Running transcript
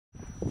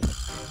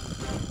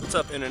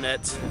What's up,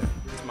 Internet?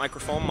 It's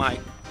Microphone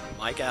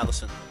Mike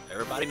Allison.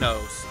 Everybody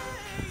knows.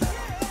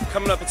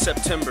 Coming up in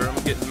September,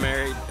 I'm getting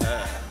married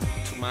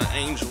to my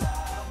angel.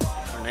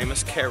 Her name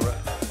is Kara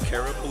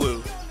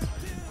Blue.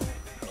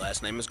 Her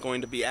last name is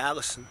going to be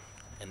Allison,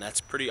 and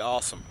that's pretty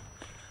awesome.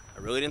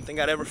 I really didn't think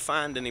I'd ever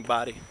find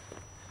anybody,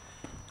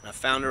 and I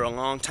found her a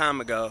long time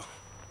ago,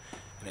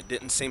 and it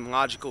didn't seem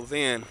logical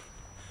then.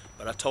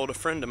 But I told a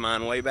friend of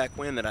mine way back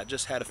when that I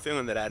just had a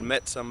feeling that I'd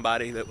met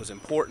somebody that was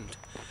important.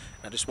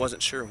 I just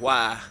wasn't sure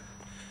why,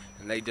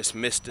 and they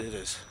dismissed it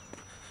as,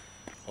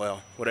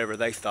 well, whatever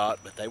they thought,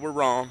 but they were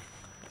wrong,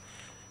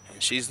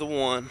 and she's the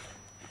one,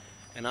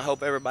 and I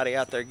hope everybody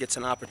out there gets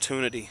an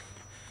opportunity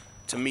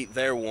to meet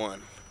their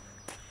one.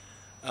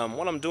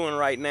 What I'm doing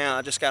right now,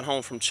 I just got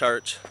home from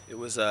church. It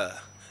was the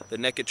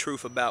Naked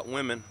Truth About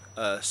Women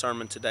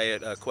sermon today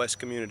at Quest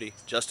Community.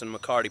 Justin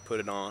McCarty put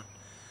it on.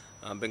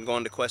 I've been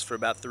going to Quest for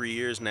about 3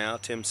 years now.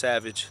 Tim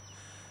Savage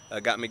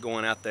got me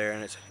going out there,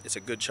 and it's a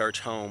good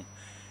church home.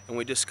 And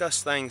we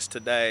discussed things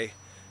today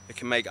that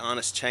can make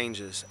honest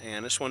changes.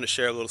 And I just wanted to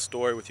share a little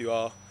story with you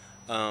all.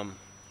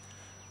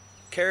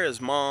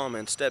 Kara's mom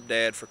and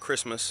stepdad for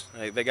Christmas,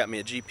 they got me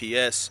a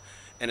GPS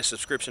and a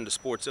subscription to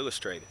Sports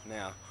Illustrated.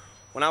 Now,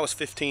 when I was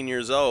 15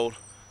 years old,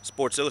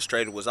 Sports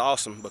Illustrated was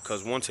awesome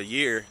because once a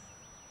year,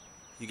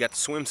 you got the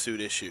swimsuit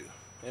issue.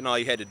 And all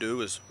you had to do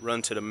was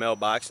run to the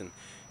mailbox and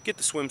get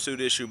the swimsuit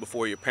issue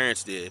before your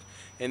parents did.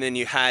 And then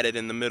you hide it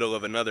in the middle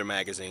of another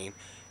magazine.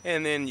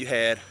 And then you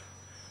had,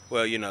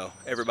 well, you know,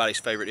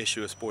 everybody's favorite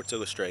issue of Sports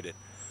Illustrated.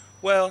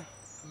 Well,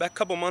 about a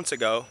couple months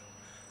ago,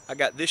 I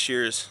got this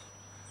year's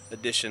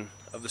edition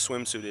of the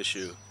swimsuit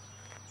issue.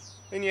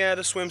 And yeah,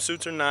 the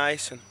swimsuits are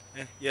nice, and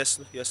yes,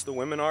 the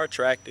women are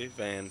attractive,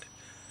 and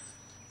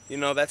you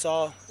know, that's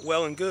all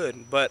well and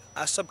good, but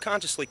I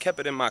subconsciously kept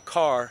it in my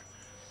car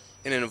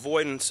in an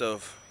avoidance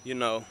of, you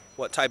know,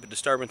 what type of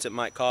disturbance it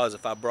might cause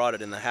if I brought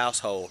it in the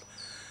household.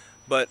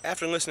 But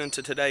after listening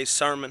to today's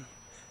sermon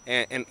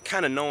and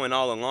kind of knowing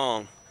all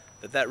along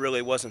that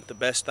really wasn't the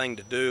best thing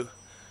to do,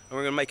 and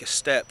we're going to make a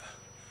step.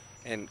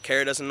 And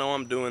Kara doesn't know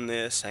I'm doing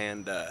this,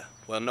 and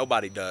well,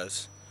 nobody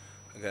does.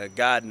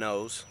 God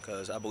knows,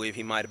 because I believe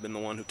he might have been the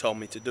one who told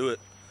me to do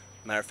it.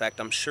 Matter of fact,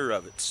 I'm sure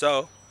of it.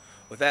 So,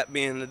 with that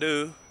being the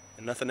do,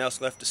 and nothing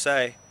else left to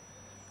say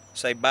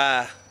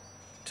bye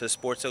to the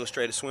Sports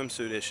Illustrated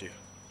swimsuit issue.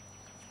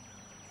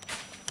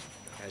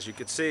 As you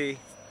can see,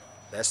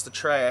 that's the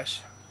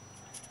trash,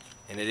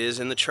 and it is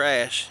in the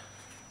trash.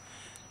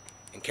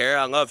 And Kara,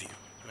 I love you,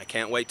 and I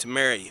can't wait to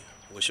marry you.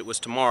 I wish it was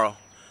tomorrow,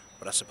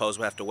 but I suppose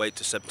we'll have to wait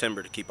till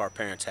September to keep our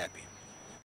parents happy.